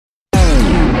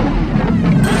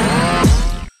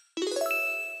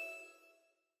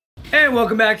And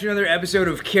welcome back to another episode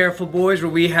of Careful Boys, where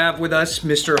we have with us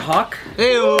Mr. Hawk.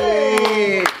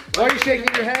 Hey! Why are you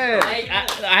shaking your head?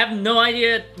 I have no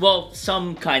idea. Well,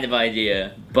 some kind of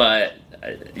idea, but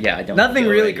yeah, I don't. Nothing know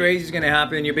really idea. crazy is going to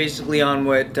happen. You're basically on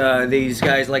what these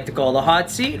guys like to call the hot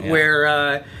seat,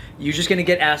 where you're just going to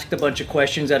get asked a bunch of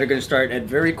questions that are going to start at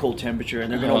very cold temperature,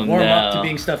 and they're going to warm up to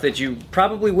being stuff that you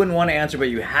probably wouldn't want to answer, but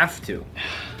you have to.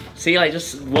 See, like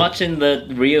just watching the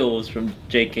reels from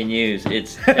JK News,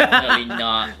 it's definitely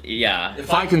not. Yeah.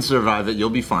 If I can survive it, you'll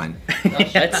be fine.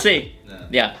 Let's see.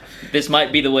 Yeah, this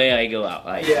might be the way I go out.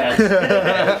 Like, he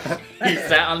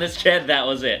sat on this chair. That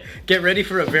was it. Get ready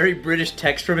for a very British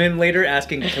text from him later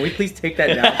asking, "Can we please take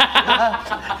that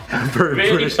down?"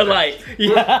 Really polite.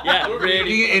 Yeah,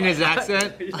 really. In his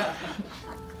accent?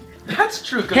 That's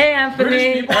true. Hey,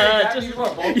 Anthony. You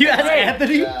asked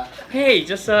Anthony? Hey,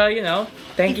 just you know,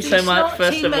 thank you so much.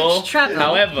 First of all,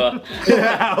 however,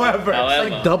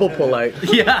 However. Double polite.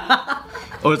 Yeah.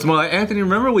 Oh, it's more like, Anthony,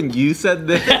 remember when you said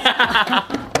this?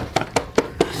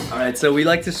 Alright, so we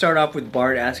like to start off with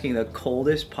Bart asking the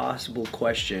coldest possible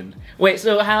question. Wait,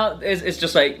 so how is it's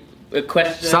just like a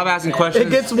question? Stop asking questions.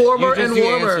 It gets warmer You just and do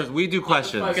warmer. answers. We do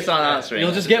questions. Focus on answering.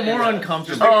 You'll just get more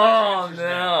uncomfortable. Oh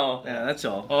no. Yeah, that's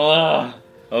all. Oh.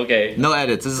 Okay. No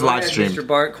edits. This is live stream. Mr.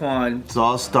 Bart Kwan. So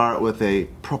I'll start with a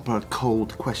proper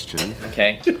cold question.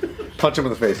 Okay. Punch him in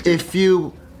the face. If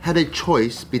you had a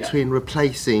choice between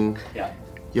replacing Yeah.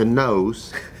 your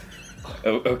nose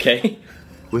Okay.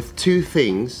 with two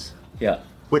things, Yeah.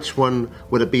 which one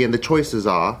would it be? And the choices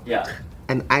are Yeah.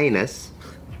 an anus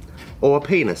or a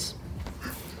penis.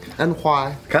 And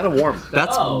why? Kind of warm.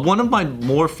 That's one of my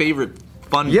more favorite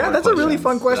fun Yeah, that's a really questions.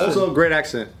 fun question. Also, a great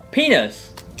accent. Penis.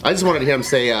 I just wanted to hear him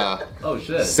say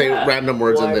say random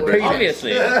words in the bit.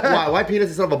 Obviously. Why penis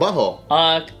instead of a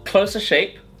butthole? Closer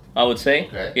shape, I would say.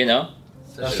 Okay. You know.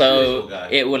 So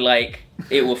it would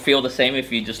it will feel the same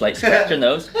if you just like scratch your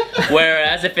nose.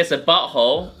 Whereas if it's a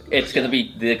butthole, it's gonna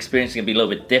be the experience is gonna be a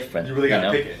little bit different. You really gotta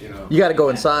pick it. You gotta go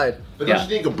inside. But Yeah. don't you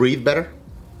think you could breathe better?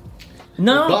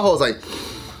 No. Butthole's like,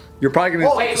 You're probably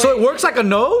gonna. So it works like a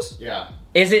nose? yeah.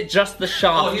 Is it just the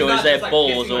shaft or is there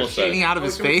balls also? Shading out of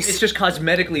his It's face. just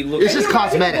cosmetically looking. It's just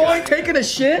cosmetic. Taking a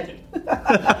shit?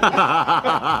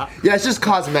 Yeah, it's just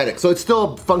cosmetic. So it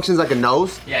still functions like a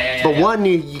nose. Yeah. But one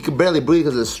you can barely breathe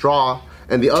because it's straw,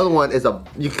 and the other one is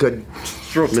you could.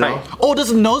 Real You know? tight. Oh, does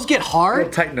the nose get Real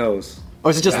hard? tight nose.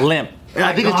 Or is it just limp?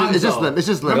 I think it's just limp. It's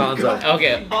just limp. Gonzo.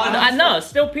 Okay. No, it's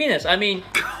still penis. I mean,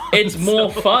 it's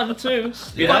more fun too.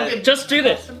 You know, just do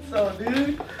this. I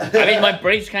mean, my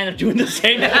brain's kind of doing the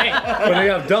same thing. But they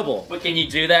have double. But can you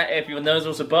do that if your nose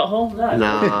was a butthole? No.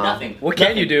 Nah. Nothing. What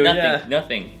can you do? Nothing. Yeah.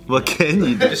 Nothing. What can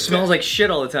you do? It smells like shit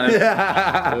all the time.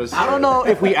 I don't know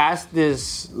if we asked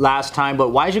this last time, but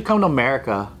why did you come to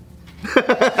America?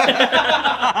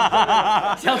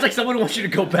 Sounds like someone wants you to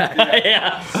go back.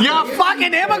 Yeah. You're a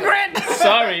fucking immigrant!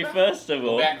 Sorry, first of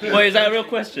all. Wait, is that a real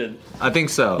question? I think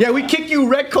so. Yeah, we kick you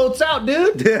redcoats out,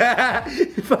 dude.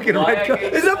 Fucking redcoats.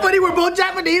 Isn't it funny? We're both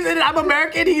Japanese and I'm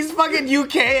American, he's fucking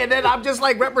UK, and then I'm just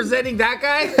like representing that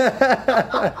guy?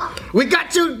 We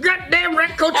got you goddamn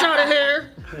redcoats out of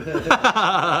here!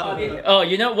 Oh,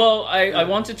 you know, well, I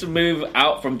wanted to move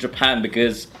out from Japan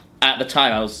because at the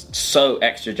time I was so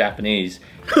extra Japanese.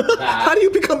 How do you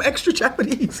become extra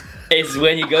Japanese? It's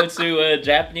when you go to a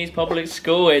Japanese public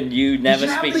school and you never Did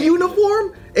you speak. have the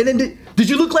uniform? And then did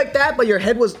you look like that, but your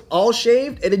head was all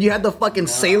shaved? And then you had the fucking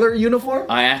sailor uniform?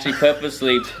 I actually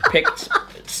purposely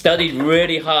studied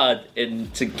really hard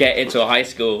to get into a high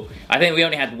school. I think we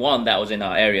only had one that was in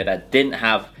our area that didn't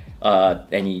have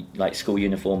any like school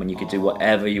uniform, and you could do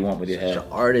whatever you want with your hair.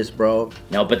 Artist, bro.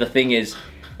 No, but the thing is,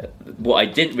 what I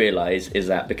didn't realize is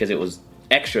that because it was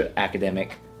extra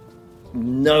academic,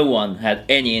 no one had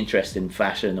any interest in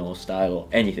fashion or style or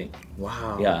anything.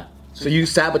 Wow. Yeah. So you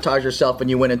sabotaged yourself when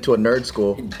you went into a nerd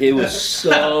school. It was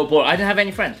so boring. I didn't have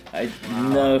any friends. I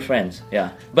had no friends.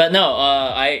 Yeah. But no,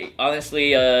 I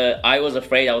honestly, I was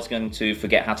afraid I was going to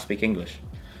forget how to speak English.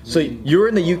 So you were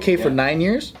in the UK for 9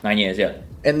 years? 9 years, yeah.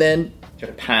 And then,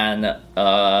 Japan,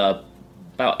 about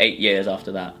 8 years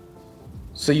after that.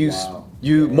 so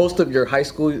you most of your high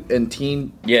school and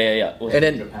teen, Yeah. and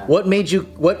then what made you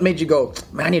go,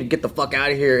 man, I need to get the fuck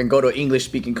out of here and go to an English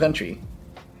speaking country?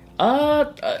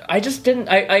 I just didn't.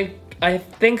 I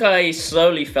think I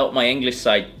slowly felt my English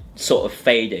side sort of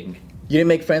fading. You didn't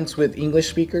make friends with English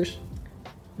speakers?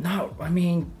 No, I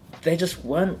mean they just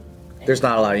weren't. There's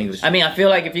not a lot of English. I mean, I feel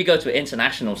like if you go to an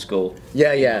international school,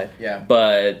 Yeah.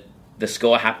 but the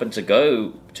school I happened to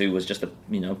go to was just a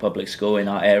public school in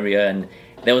our area, and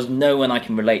there was no one I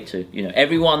can relate to. You know,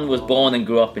 everyone was born and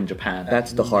grew up in Japan.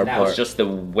 That's the hard That part. was just the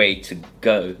way to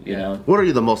go. You know. What are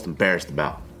you the most embarrassed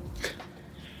about?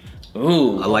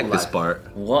 Ooh. I like this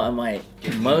part. What am I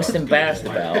most embarrassed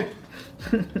about?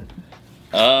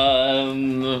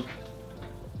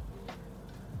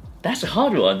 That's a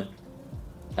hard one.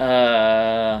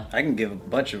 I can give a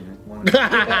bunch of ones.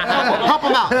 Help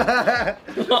him out.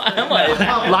 What am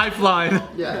I? Lifeline.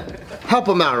 Yeah. Help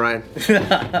him out, Ryan.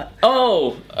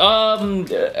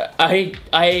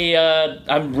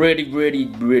 I'm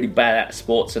really bad at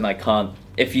sports, and I can't.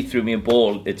 If you threw me a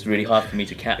ball, it's really hard for me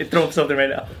to catch. Throw up something right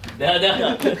now.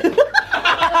 No.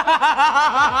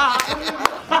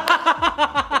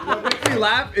 What makes me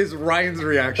laugh is Ryan's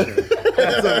reaction.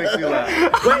 That's what makes me laugh.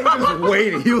 Wait, he was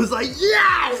waiting. He was like,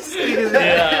 yes!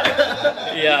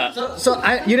 Yeah. So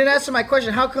you didn't answer my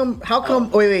question. How come?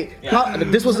 Wait. How come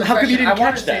you didn't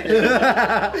catch that?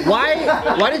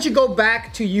 Why did you go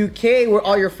back to UK where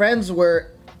all your friends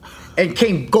were, and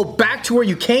go back to where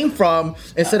you came from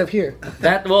instead of here?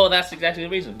 That's exactly the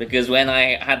reason. Because when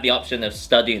I had the option of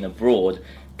studying abroad,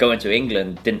 going to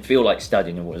England didn't feel like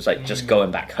studying abroad. It was like just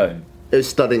going back home. Is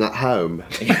studying at home.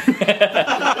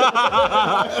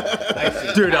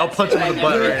 Dude, I'll punch him in the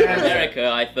butt right In now. America,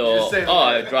 I thought,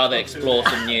 I'd rather explore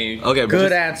some new. Okay, Good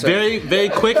just answer. Very, very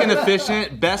quick and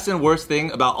efficient. Best and worst thing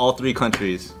about all 3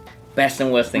 countries. Best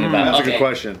and worst thing about. That's a okay. good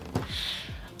question.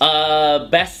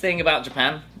 Best thing about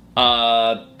Japan,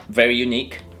 very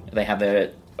unique. They have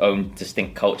their own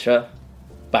distinct culture.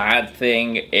 Bad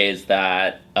thing is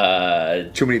that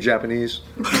Too many Japanese.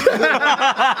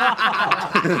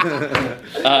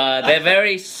 they're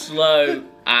very slow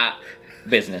at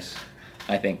business,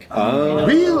 I think.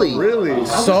 Really? Really?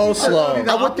 So slow.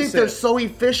 I would think they're so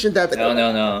efficient that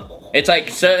No. It's like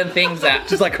certain things that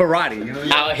Just like karate. You know?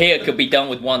 out here could be done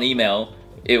with one email.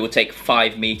 It will take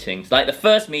 5 meetings. Like the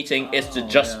first meeting is to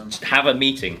just have a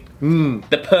meeting.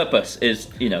 The purpose is,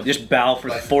 Just bow for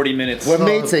 40 minutes. We're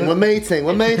mating. English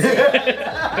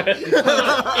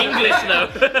though.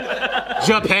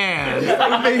 Japan.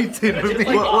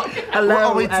 Hello,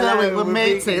 are we doing? We're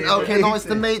mating. Okay, nice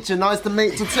to meet you. Nice to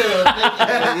meet you too.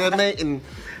 You're mating.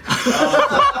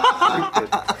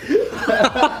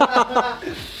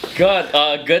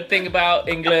 God, good thing about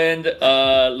England,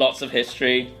 lots of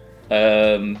history.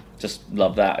 Just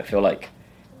love that. I feel like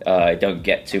I don't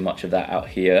get too much of that out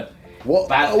here. Whoa,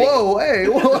 Bad thing- hey,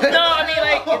 whoa. No, I mean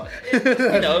like,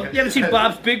 You haven't seen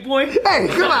Bob's Big Boy? Hey,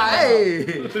 come on,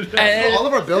 hey. and All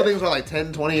of our buildings are like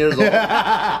 10, 20 years old.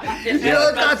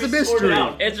 That's a mystery.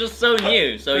 it's just so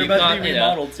new, so They're you about to can't, be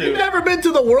remodeled too. You've never been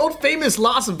to the world famous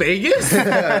Las Vegas?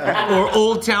 Or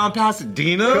Old Town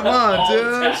Pasadena. Come on,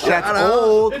 dude. That's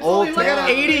old He's like town.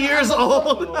 80 years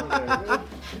old.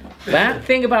 Bad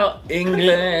thing about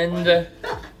England,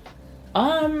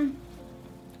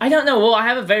 I don't know. Well, I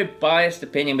have a very biased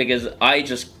opinion because I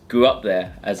just grew up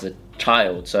there as a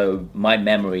child, so my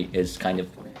memory is kind of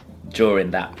during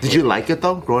that. Did you like it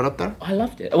though, growing up there? I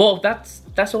loved it. Well, that's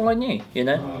all I knew.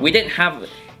 We didn't have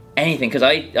anything because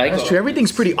I That's true.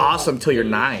 Everything's pretty awesome till you're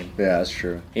 9. Yeah, that's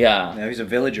true. Yeah, Now he's a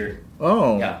villager.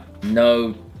 Oh. yeah.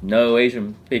 No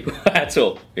Asian people at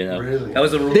all. That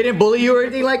was the rule. They didn't bully you or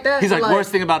anything like that? He's like,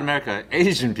 worst thing about America,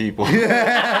 Asian people.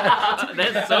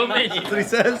 There's so many. He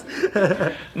says.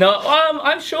 No,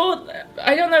 I'm sure.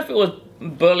 I don't know if it was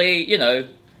bully.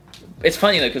 It's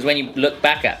funny though because when you look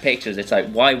back at pictures, it's like,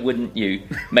 why wouldn't you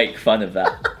make fun of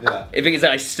that? Yeah. Because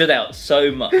I stood out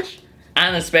so much,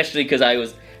 and especially because I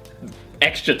was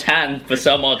extra tan for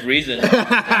some odd reason.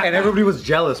 And everybody was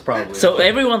jealous, probably. So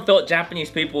everyone thought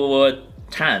Japanese people were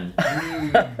tan,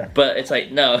 but it's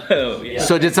like no. Yeah.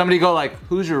 So did somebody go like,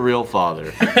 who's your real father?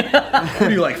 Who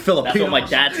do you like, That's Filipino? what my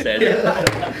dad said.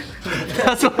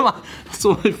 That's what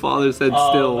my father said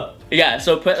still. Yeah,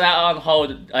 so put that on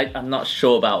hold. I'm not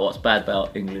sure about what's bad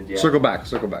about England yet. Circle back.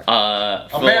 For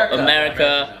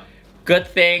America, good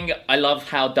thing. I love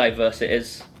how diverse it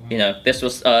is. This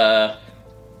was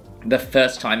the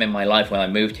first time in my life when I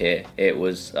moved here. I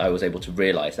was able to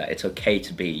realize that it's okay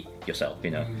to be yourself.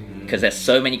 Because there's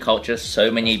so many cultures, so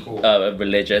many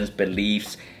religions,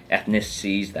 beliefs,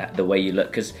 ethnicities, that the way you look.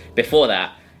 Because before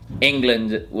that,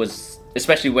 England was,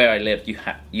 especially where I lived,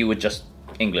 you were just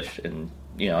English, and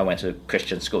I went to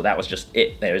Christian school. That was just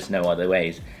it. There is no other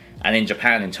ways. And in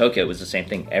Japan, in Tokyo, it was the same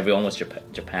thing. Everyone was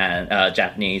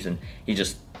Japanese, and you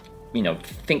just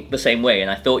think the same way.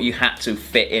 And I thought you had to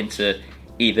fit into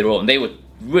either or, and they were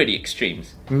really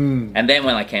extremes. And then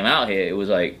when I came out here, it was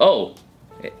like, oh,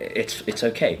 it's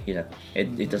okay. You know,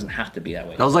 it doesn't have to be that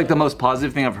way. That was like the most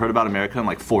positive thing I've heard about America in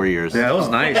like 4 years. Yeah, that was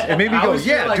nice. It made me go,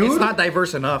 yeah, like, dude. it's not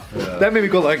diverse enough. That made me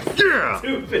go like, yeah,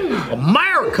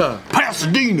 America.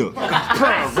 Pasadena.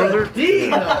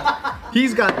 Pasadena.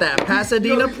 He's got that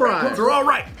Pasadena pride. they're all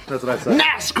right. That's what I said.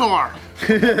 NASCAR.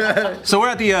 So we're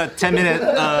at the 10-minute,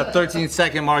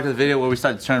 13-second mark of the video where we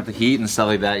start to turn up the heat and stuff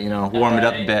like that, you know, warm it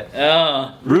up a bit.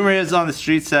 Oh, Rumor is on the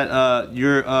streets that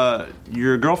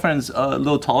your girlfriend's a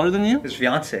little taller than you. His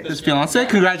fiance. His fiance.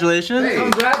 Congratulations.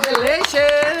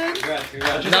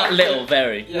 Congratulations. not little,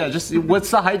 very. Yeah, just what's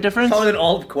the height difference? Taller than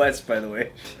all of Quest, by the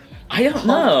way. I don't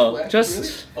know.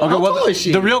 Just Okay, How well, tall is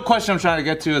she? the real question I'm trying to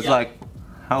get to is like,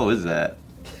 how is that?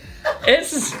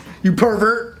 it's You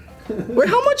pervert. Wait,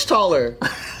 how much taller?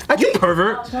 I think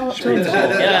Pervert. How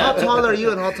yeah. tall are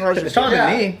you and how tall is your Taller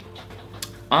than me.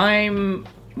 I'm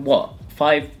what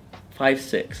 5'6",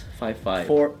 5'5".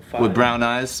 4, 5. With brown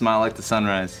eyes, smile like the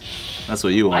sunrise. That's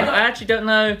what you I are. actually don't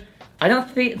know. I don't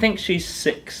think she's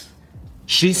 6.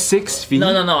 She's 6 feet.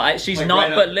 No. She's Like not,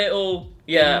 right but up. little.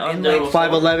 Yeah, in under. like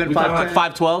 5'11", We talking like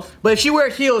 5'10". 5'12". But if she wear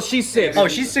heels, she's 6. Oh,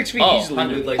 she's 6 feet Oh, easily.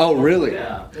 100. Like, Oh, really?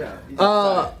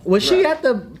 Was she at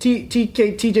the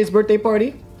TJ's birthday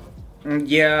party?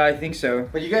 yeah, I think so.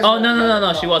 But you guys. Oh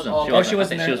no, she wasn't. She wasn't. she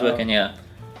wasn't I think she was there? working. Yeah.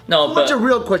 No, What's but a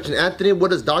real question, Anthony?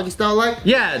 What does doggy style like?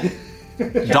 Yeah.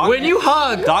 Dog, When you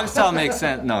hug, dog style makes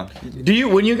sense. No.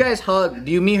 when you guys hug,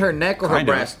 do you mean her neck or her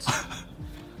Kinda. breasts?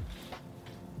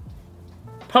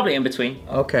 probably in between.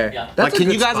 Okay. Yeah. That's Like, a can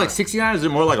good you guys spot. like 69 or is it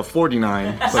more like a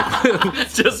 49? Like,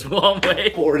 Just one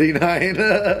way. 49.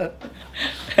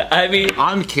 I mean,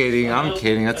 I'm kidding.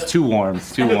 That's too warm.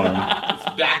 It's too warm.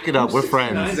 Back it up. We're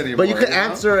friends. But you can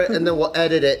answer it and then we'll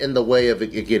edit it in the way of it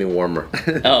getting warmer.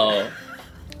 oh,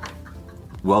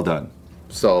 Well done.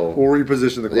 So, We'll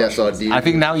reposition the yeah, question. so do you, I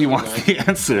think now you want the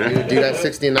answer. do you got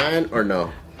 69 or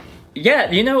no?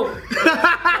 yeah. You know,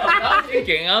 I was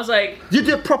thinking. I was like, You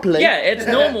did properly. yeah, it's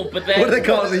normal, but then What do they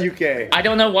call it in the UK? I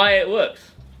don't know why it works.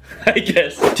 I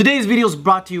guess. Today's video is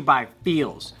brought to you by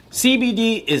Feels.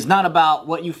 CBD is not about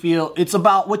what you feel, it's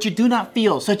about what you do not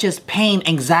feel, such as pain,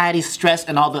 anxiety, stress,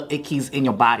 and all the ickies in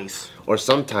your bodies. Or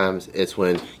sometimes it's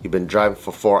when you've been driving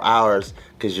for 4 hours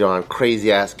because you're on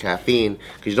crazy ass caffeine.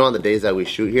 Because you know on the days that we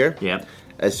shoot here, Yep.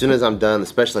 as soon as I'm done,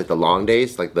 especially like the long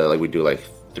days, like we do like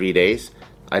 3 days,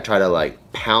 I try to like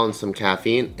pound some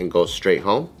caffeine and go straight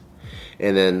home.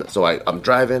 And then so I'm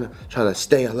driving, trying to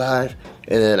stay alive,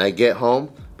 and then I get home.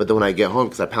 But then when I get home,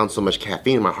 because I pound so much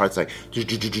caffeine, my heart's like,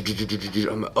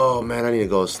 I'm like, oh man, I need to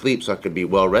go to sleep so I could be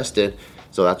well rested.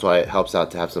 So that's why it helps out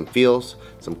to have some feels,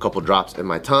 some couple drops in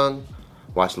my tongue,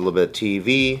 watch a little bit of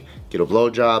TV, get a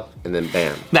blowjob, and then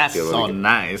bam. That's feel so really good.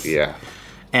 nice. Yeah.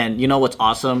 And you know what's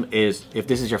awesome is if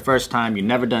this is your first time, you've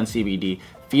never done CBD,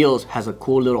 Feels has a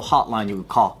cool little hotline you can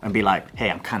call and be like,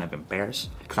 hey, I'm kind of embarrassed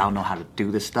because I don't know how to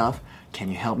do this stuff. Can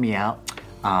you help me out?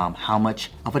 How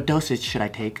much of a dosage should I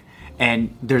take?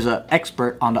 And there's an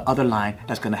expert on the other line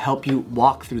that's gonna help you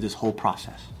walk through this whole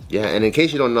process. Yeah, and in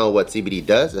case you don't know what CBD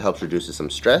does, it helps reduce some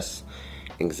stress,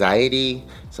 anxiety,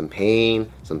 some pain,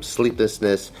 some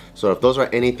sleeplessness. So if those are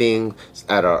anything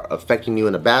that are affecting you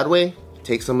in a bad way,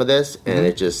 take some of this and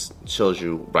it just chills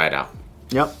you right out.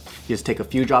 Yep. Just take a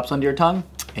few drops under your tongue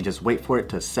and just wait for it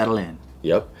to settle in.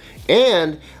 Yep.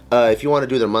 And if you want to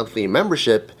do their monthly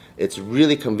membership, it's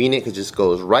really convenient because it just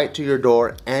goes right to your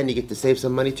door and you get to save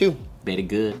some money too. Very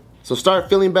good. So start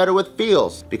feeling better with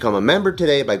Feels. Become a member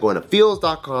today by going to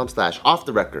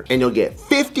feels.com/offtherecord and you'll get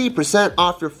 50%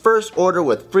 off your first order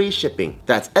with free shipping.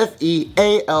 That's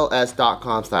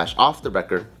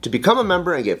FEALS.com/offtherecord to become a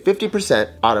member and get 50%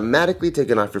 automatically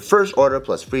taken off your first order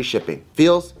plus free shipping.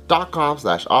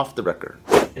 Feels.com/offtherecord.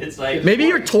 It's like Maybe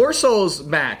your torsos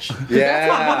match.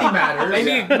 Yeah.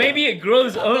 maybe it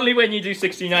grows only when you do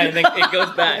 69 and then it goes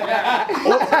back.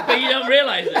 But you don't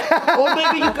realize it. Or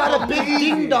maybe you got a big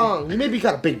ding dong. You maybe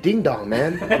got a big ding dong,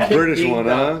 man. British one,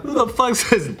 huh? Who the fuck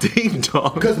says ding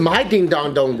dong? Because my ding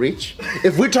dong don't reach.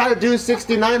 If we try to do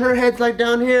 69, her head's like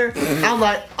down here. I'm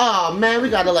like, oh man, we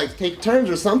gotta like take turns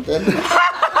or something.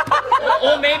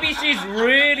 Or maybe she's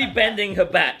really bending her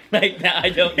back like that. I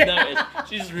don't notice.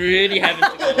 She's really having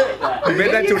to go like that. You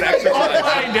made that to an exercise.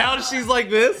 Lying down, she's like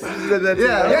this.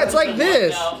 Yeah, it's like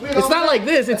this. It's not like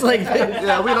this, it's like this.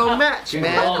 Yeah, we don't match,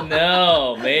 man. Oh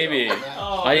no, maybe.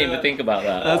 I didn't even think about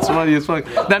that. That's funny as fuck.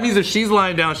 That means if she's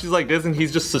lying down, she's like this and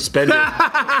he's just suspended.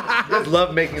 I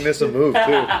love making this a move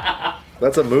too.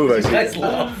 That's a move, I see.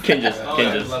 Kinges.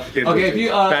 Okay, if you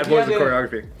Bad boys of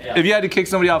choreography. if you had to kick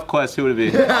somebody off Quest, who would it be?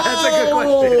 That's a good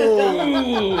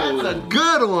question. That's a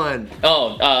good one.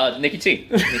 Oh, Nikki T.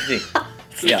 Nikki T.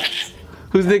 Yeah.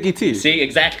 Who's Nicky T? See,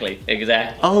 exactly.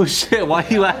 Oh shit! Why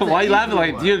you laughing? Why you laughing?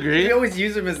 Like, do you agree? We always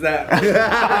use him as that.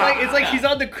 It's like he's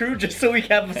on the crew just so we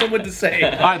have someone to say.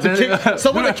 All right, then,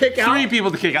 someone to kick out. 3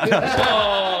 people to kick out.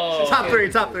 Oh. Top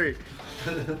three.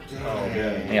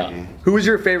 Yeah. Who was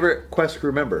your favorite Quest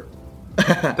crew member?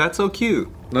 That's so cute.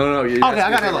 No. Okay,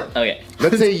 I got it. Okay.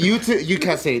 Let's say you two. You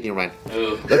can't say anything, Ryan.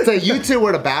 Ooh. Let's say you two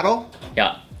were to battle.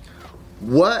 Yeah.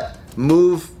 What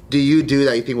move do you do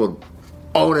that you think will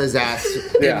own his ass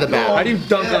in the battle? How do you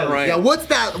dunk on Ryan? Yeah, what's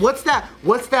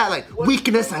that like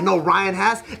weakness I know Ryan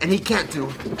has and he can't do?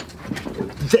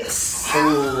 This.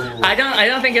 I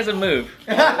don't think it's a move.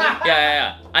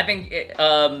 Yeah. I think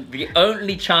the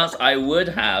only chance I would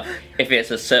have if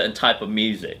it's a certain type of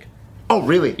music. Oh,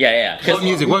 really? Yeah. What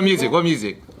music?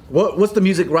 What's the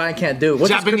music Ryan can't do?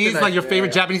 What's his Japanese, kryptonite? like your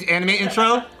favorite Japanese anime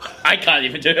intro? I can't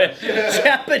even do it.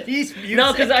 Japanese music.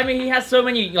 No, because I mean he has so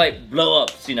many like blow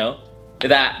ups, you know,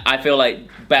 that I feel like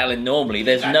battling normally.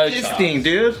 There's no This chance. thing,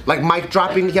 dude. Like mic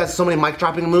dropping. He has so many mic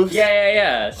dropping moves.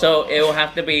 Yeah. So it will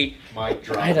have to be I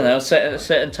don't know, a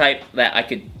certain type that I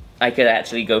could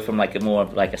actually go from like a more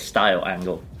of like a style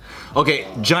angle. Okay,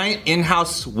 giant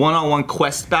in-house one-on-one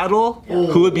quest battle.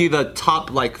 Who would be the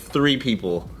top like 3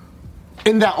 people?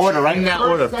 In that order, right? In that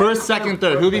order. First, second,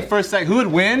 third. Who would be first, second? Who would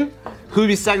win? Who would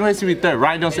be second place? Who would be third?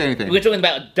 Ryan, don't say anything. We're talking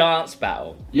about a dance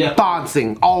battle. Yeah.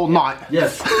 Dancing all night.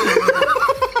 Yes.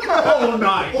 All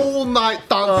night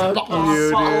dancing.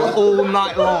 All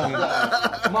night long.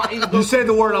 You say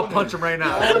the word, I'll punch him right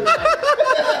now.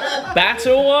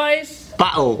 Battle wise,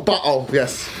 Battle. Oh,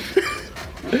 yes.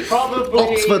 probably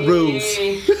Oxford rules.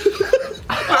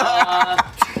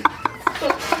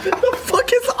 The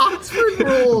fuck is Oxford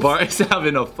rules? Bart is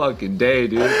having a fucking day,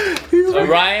 dude.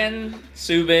 Ryan,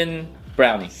 Subin,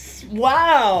 Brownie.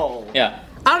 Wow. Yeah.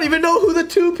 I don't even know who the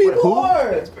 2 people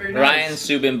are. Ryan,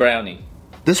 Subin, Brownie.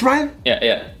 This Ryan?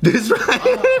 Yeah. This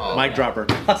Ryan? Mic dropper.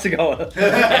 How's it going?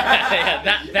 Yeah,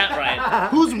 that Ryan.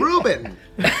 Who's Ruben?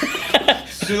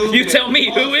 You tell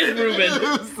me, who is Ruben?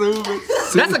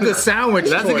 That's a good sandwich.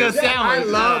 That's a good sandwich. I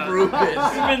love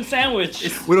Rubens. Ruben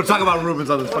sandwich. We don't talk about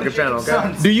Rubens on this fucking channel,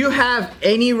 okay? Do you have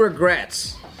any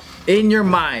regrets in your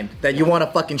mind that you want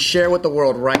to fucking share with the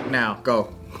world right now?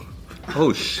 Go.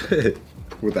 Oh shit.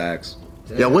 With the axe.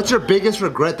 Yeah, what's your biggest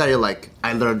regret that you're like,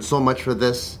 I learned so much for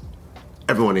this?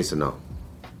 Everyone needs to know.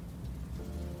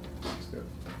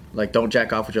 Like, don't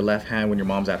jack off with your left hand when your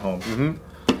mom's at home.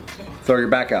 Throw your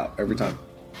back out every time.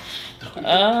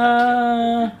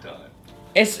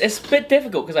 It's a bit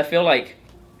difficult because I feel like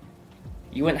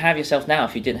you wouldn't have yourself now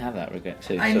if you didn't have that regret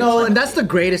too. I So know, it's and that's the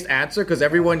greatest answer because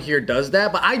everyone here does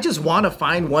that. But I just want to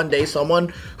find one day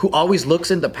someone who always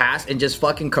looks in the past and just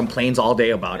fucking complains all day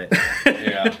about it.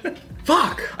 Yeah.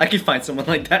 Fuck. I could find someone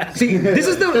like that. See, this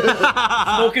is the.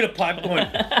 Smoking a pipe going,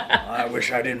 I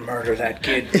wish I didn't murder that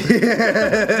kid. You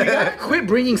gotta quit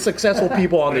bringing successful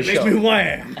people on this Makes me show. who I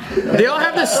am. They all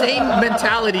have the same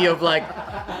mentality of like,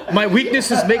 my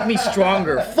weaknesses make me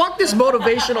stronger. Fuck this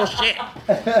motivational shit.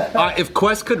 If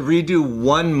Quest could redo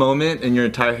one moment in your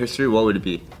entire history, what would it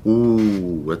be?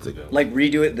 Ooh, that's a good. Like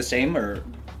redo it the same or?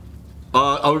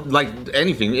 Like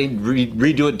anything,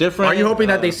 redo it different. Are you hoping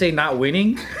that they say not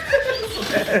winning?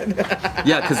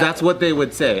 Yeah, because that's what they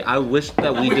would say. I wish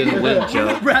that we didn't win,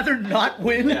 Joe. Rather not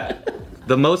win?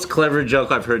 The most clever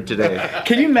joke I've heard today.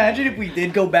 Can you imagine if we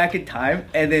did go back in time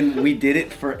and then we did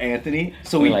it for Anthony?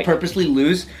 So we Like- purposely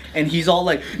lose and he's all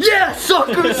like, yeah,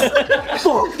 suckers!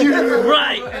 Fuck you!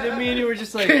 Right! And then me and you were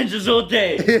just like, Kansas all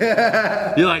day.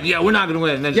 You're like, yeah, we're not gonna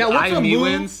win. And then Yeah, what's a me move?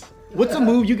 wins. What's a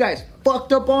move you guys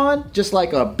fucked up on? Just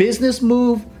like a business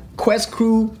move, Quest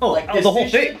crew. oh, the whole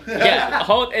thing. Yeah,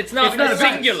 it's not not a a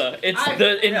singular. It's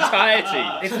the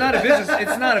entirety. It's not a business.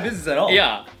 It's not a business at all.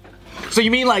 Yeah. So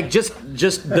you mean like just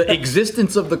the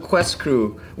existence of the Quest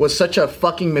crew was such a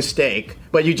fucking mistake,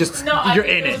 but you're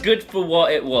in It's it. good for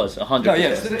what it was. 100%. Oh,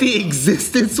 yes. The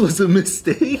existence was a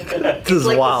mistake. This is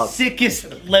Like wild. the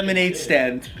sickest lemonade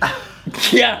stand.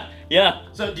 Yeah.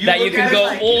 So do you That you look can at go it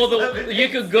like all it's the lemonade you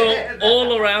could go stand?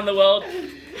 all around the world,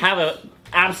 have an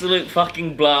absolute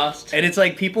fucking blast. And it's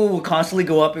like people will constantly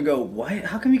go up and go, "Why?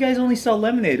 How come you guys only sell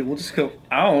lemonade?" And we'll just go,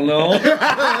 "I don't know."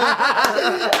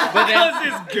 But then,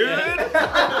 is good.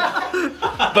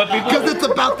 but people Because it's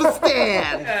about the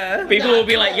stand. will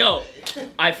be like, "Yo,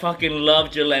 I fucking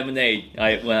loved your lemonade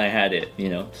when I had it, you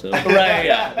know. So Right.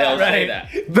 yeah, they'll say Right.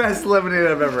 that. Best lemonade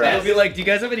I've ever They'll had. be like, "Do you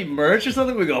guys have any merch or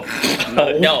something?" We go,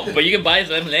 No, but you can buy his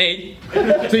lemonade.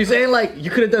 So you're saying like you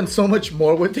could have done so much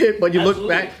more with it, but you look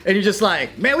Absolutely. back and you're just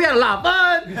like, man, we had a lot of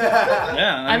fun.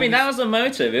 "Yeah." I mean, that was the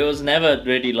motive. It was never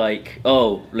really like,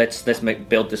 oh, let's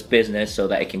build this business so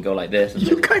that it can go like this.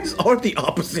 You guys are the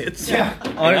opposites. yeah.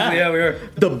 Honestly, yeah, we were.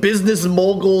 The business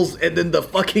moguls and then the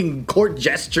fucking court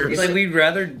gestures. It's like we'd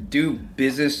rather do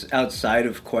business outside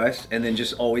of Quest and then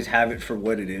just always have it for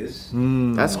what it is.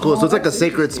 That's cool. So it's like a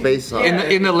sacred space.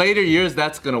 In the later years,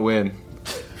 that's gonna win.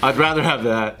 I'd rather have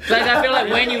that. Like, I feel like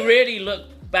when you really look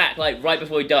back, like right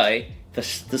before we die, the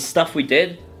stuff we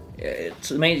did,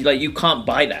 it's amazing. Like, you can't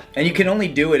buy that. And you can only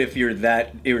do it if you're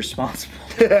that irresponsible.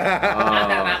 At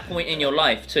that point in your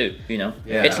life too, you know.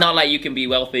 Yeah. It's not like you can be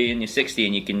wealthy and you're 60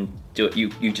 and you can do it.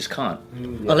 You just can't.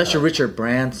 Unless you're Richard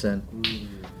Branson.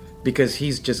 Because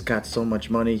he's just got so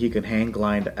much money he can hang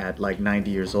glide at like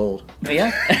 90 years old. But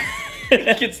yeah.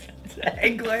 It's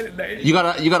hang glide at night. You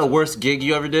got a worst gig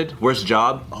you ever did? Worst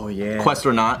job? Oh yeah. Quest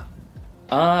or not?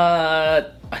 I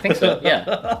think so.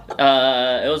 Yeah.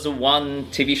 It was the one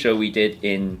TV show we did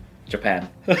in Japan.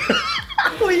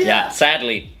 Oh yeah. Yeah,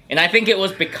 sadly. And I think it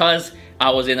was because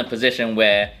I was in a position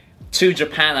where to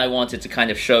Japan I wanted to kind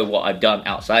of show what I've done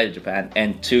outside of Japan,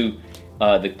 and to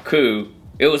the crew,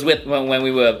 it was with when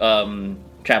we were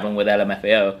traveling with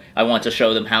LMFAO, I wanted to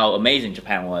show them how amazing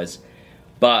Japan was.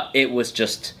 But it was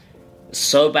just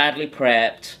so badly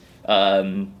prepped.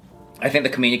 I think the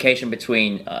communication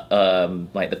between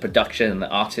like the production and the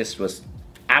artist was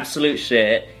absolute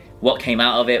shit. What came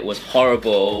out of it was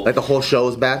horrible. Like the whole show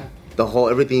was bad. The whole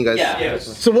everything you guys. Yeah.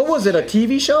 So what was it? A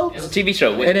TV show? It was a TV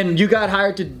show. And then you got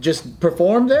hired to just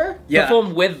perform there? Yeah.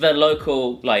 Perform with the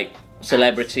local like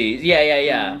celebrities.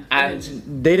 Yeah. And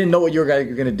They didn't know what you were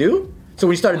gonna do? So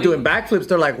when you started doing backflips,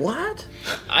 they're like, what?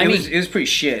 I mean, it was pretty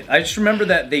shit. I just remember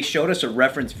that they showed us a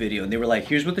reference video and they were like,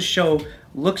 "Here's what the show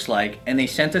looks like," and they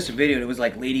sent us a video and it was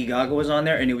like Lady Gaga was on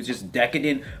there and it was just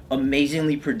decadent,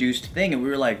 amazingly produced thing, and we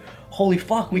were like, "Holy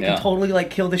fuck, we Yeah. can totally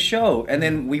like kill the show." And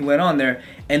then we went on there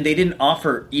and they didn't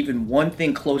offer even one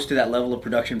thing close to that level of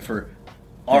production for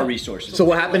our resources. So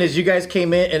what happened is you guys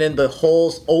came in and then the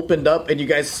holes opened up and you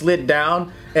guys slid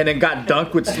down and then got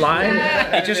dunked with slime?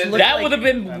 it just looked that like, would have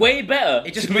been way better.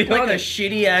 it just to be looked like a honest.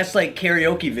 shitty ass like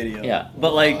karaoke video. Yeah.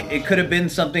 But like it could have been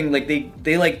something like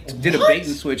they like did a bait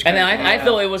and switch. And then kind of I thing.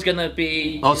 thought it was gonna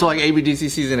be Also like ABDC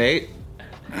season 8?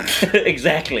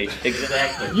 exactly.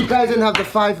 You guys didn't have the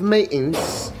 5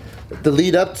 meetings to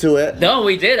lead up to it. No,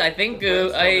 we did. I think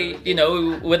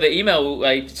with the email,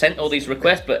 I sent all these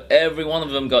requests, but every one of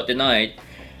them got denied.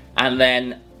 And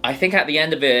then I think at the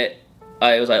end of it,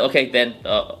 I was like, okay, then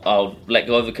I'll let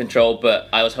go of the control. But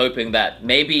I was hoping that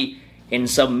maybe in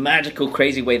some magical,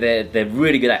 crazy way, they're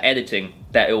really good at editing,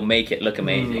 that it will make it look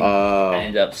amazing. And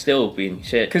end up still being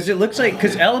shit. Because it looks like,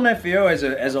 because LMFAO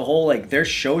as a whole, like their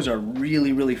shows are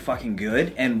really, really fucking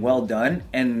good and well done,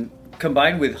 and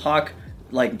combined with Hawk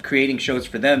like creating shows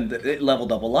for them, it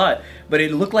leveled up a lot. But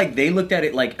it looked like they looked at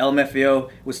it like LMFAO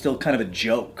was still kind of a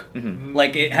joke.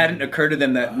 Like it hadn't occurred to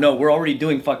them that no, we're already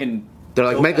doing fucking. They're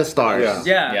like mega stars.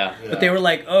 Yeah. But they were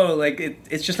like, oh, like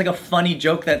it's just like a funny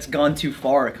joke that's gone too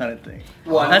far, kind of thing.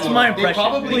 That's my They impression.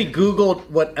 probably Googled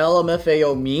what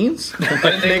LMFAO means.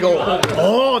 And they go,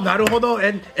 oh, naruhodo.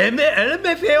 And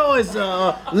LMFAO is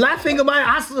laughing at my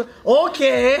ass.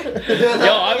 Okay. Yo,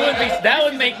 that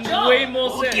would make way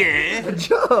more sense.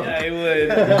 Yeah, it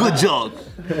would. Good job.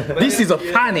 This is a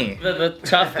funny. The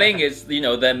tough thing is,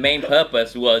 their main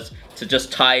purpose was to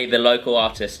just tie the local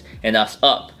artist and us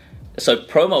up. So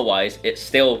promo-wise, it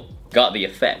still got the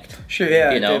effect. Sure,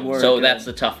 yeah, You it know, did work, so yeah. that's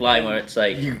the tough line where it's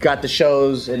like, You got the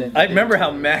shows and it, I remember how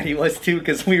mad he was too,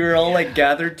 because we were all like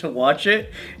gathered to watch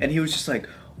it, and he was just like,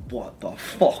 "What the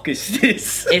fuck is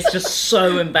this?" it's just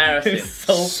so embarrassing. It's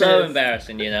so so pissed.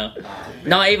 embarrassing,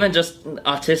 Not even just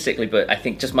artistically, but I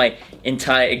think just my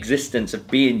entire existence of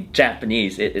being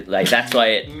Japanese. Like that's why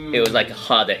it was like a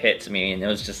harder hit to me, and it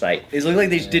was just like, It looked like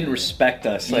they just didn't respect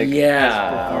us. Like,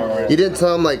 yeah. You didn't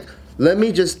tell them like, let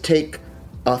me just take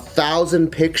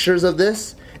 1,000 pictures of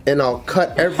this and I'll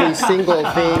cut every single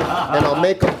thing and I'll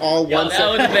make them all Yo, one that set.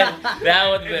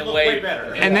 would have been way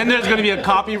better. And then there's gonna be a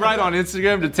copyright on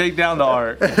Instagram to take down the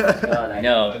art.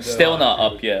 No, still not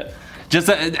up yet. Just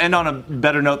to end on a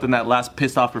better note than that last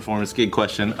pissed off performance gig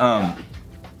question.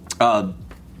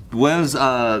 When's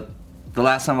the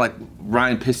last time like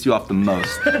Ryan pissed you off the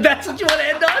most? that's what you want to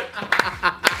end on?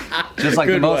 Just like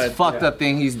the Good most one. fucked up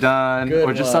thing he's done, Good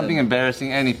or just one. something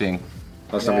embarrassing, anything.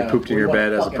 How somebody pooped in your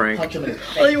bed as a prank.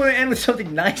 Oh, you want to end with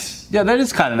something nice? Yeah, that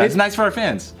is kind of nice. It's nice for our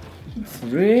fans.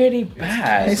 Really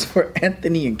bad. Nice for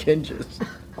Anthony and Kinjaz.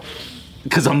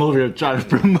 Because I'm over here trying to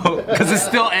promote. Because it's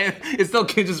still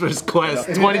Kinjaz vs. Quest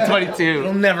 2022.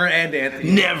 It'll never end,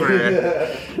 Anthony.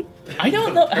 Never. I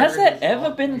don't know. Has there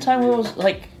ever been a time where it was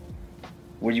like,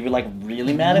 where you were like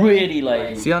really mad at me? Really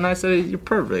like. See how nice that is? You're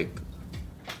perfect.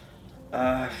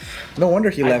 No wonder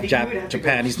he left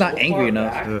Japan. He's not angry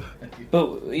enough.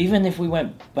 But even if we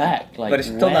went back, like, But it's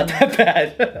still not that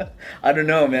bad. I don't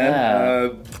know, man. Yeah.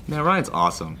 Man, Ryan's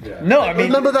awesome. No, I mean,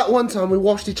 Remember that one time we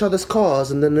washed each other's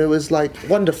cars and then it was like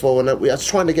wonderful and I was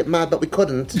trying to get mad but we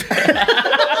couldn't.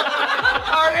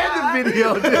 Our end the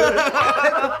video,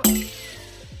 dude.